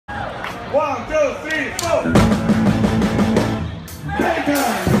1, 2, 3, 4. Bacon!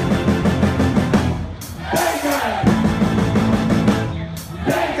 Bacon!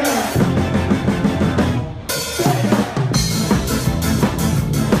 Bacon!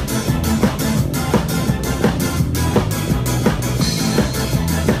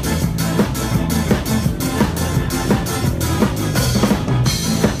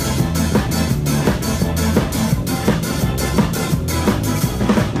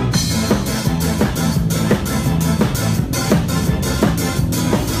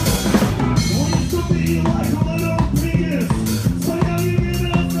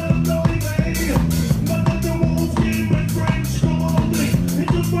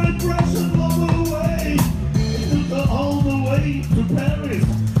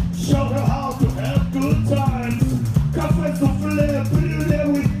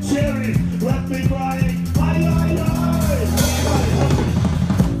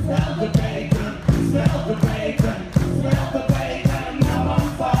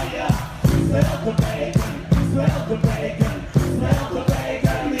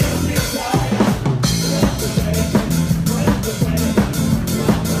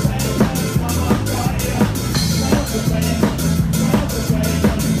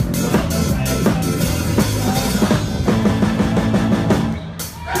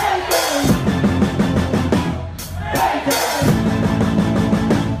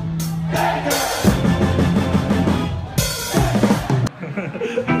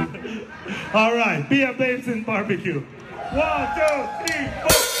 All right, beer, babes, and barbecue. 1, 2, 3,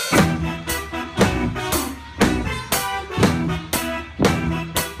 4.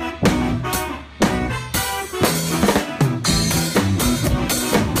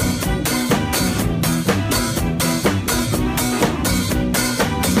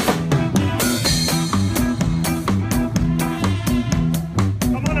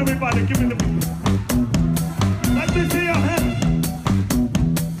 Come on, everybody, give me the beat. Let me see your hands.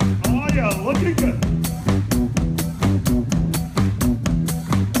 Oh, yeah, looking good.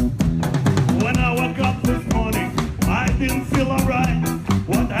 When I woke up this morning, I didn't feel alright.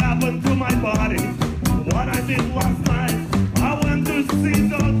 What happened to my body? What I did last night? I went to see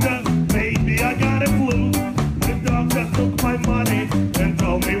doctor. Maybe I got a flu. The doctor took my money and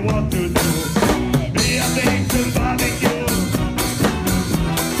told me what to do. Be a baked and barbecue.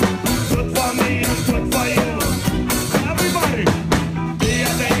 Good for me and good for you. Everybody. Be a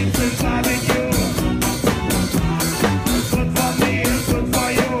baked and barbecue. Good for me and good for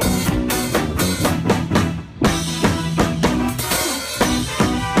you.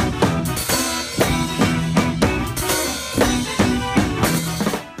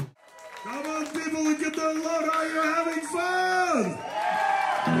 Come on, people, get the load. Are you having fun?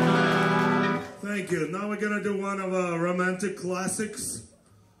 Thank you. Now we're gonna do one of our romantic classics.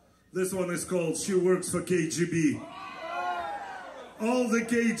 This one is called She Works for KGB. All the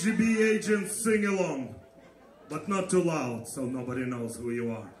KGB agents sing along, but not too loud, so nobody knows who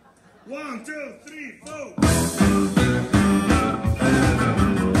you are. 1, 2, 3, 4.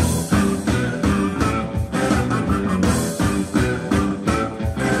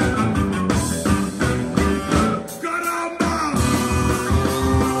 Caramba!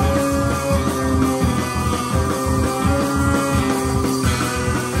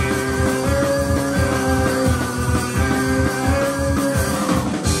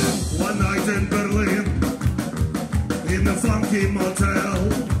 One night in Berlin, in a funky motel,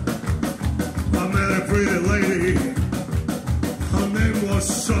 I met a pretty lady. Her name was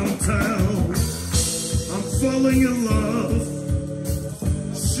Chantel. I'm falling in love.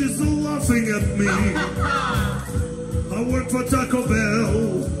 She's laughing at me. I work for Taco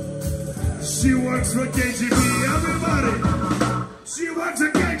Bell. She works for KGB. Everybody! She works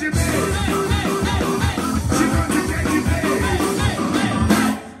for KGB. She works for KGB.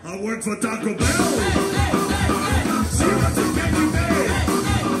 I work for Taco Bell. She works for KGB.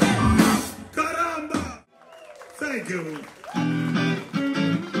 Caramba! Thank you.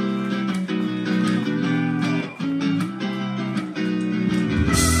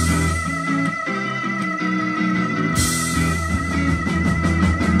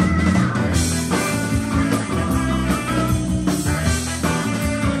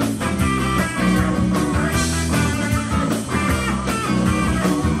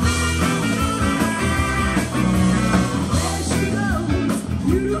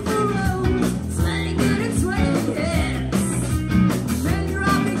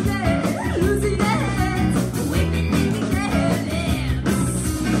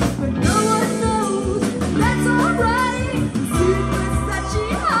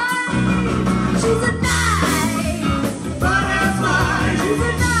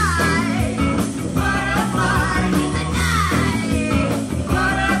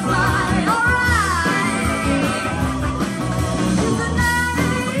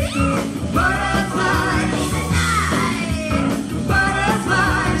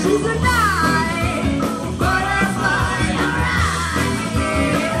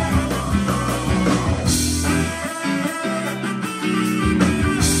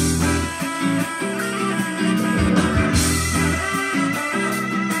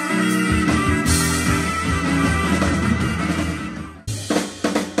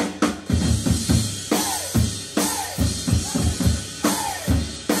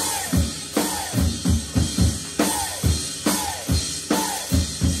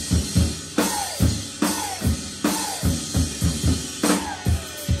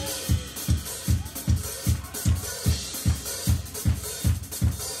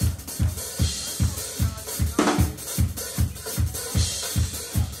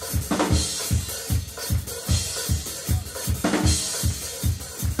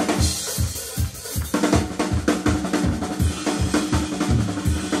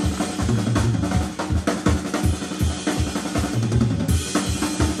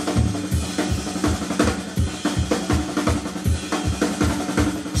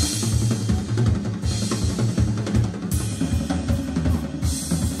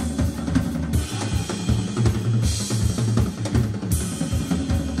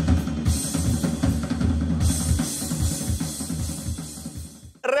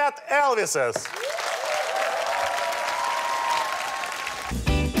 Привет, Elvises!